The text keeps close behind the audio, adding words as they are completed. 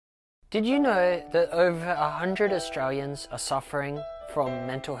Did you know that over 100 Australians are suffering from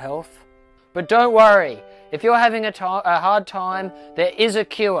mental health? But don't worry, if you're having a hard time, there is a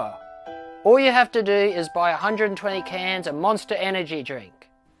cure. All you have to do is buy 120 cans of Monster Energy drink.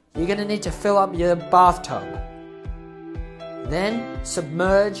 You're going to need to fill up your bathtub. Then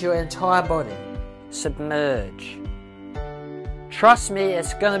submerge your entire body. Submerge. Trust me,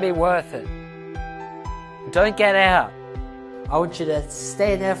 it's going to be worth it. Don't get out. I want you to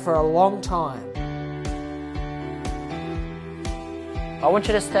stay there for a long time. I want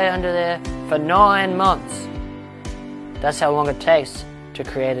you to stay under there for 9 months. That's how long it takes to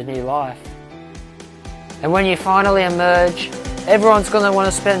create a new life. And when you finally emerge, everyone's going to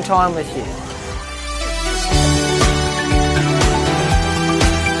want to spend time with you.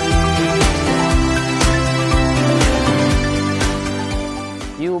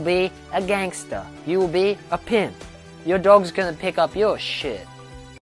 You will be a gangster. You will be a pimp. Your dog's going to pick up your shit.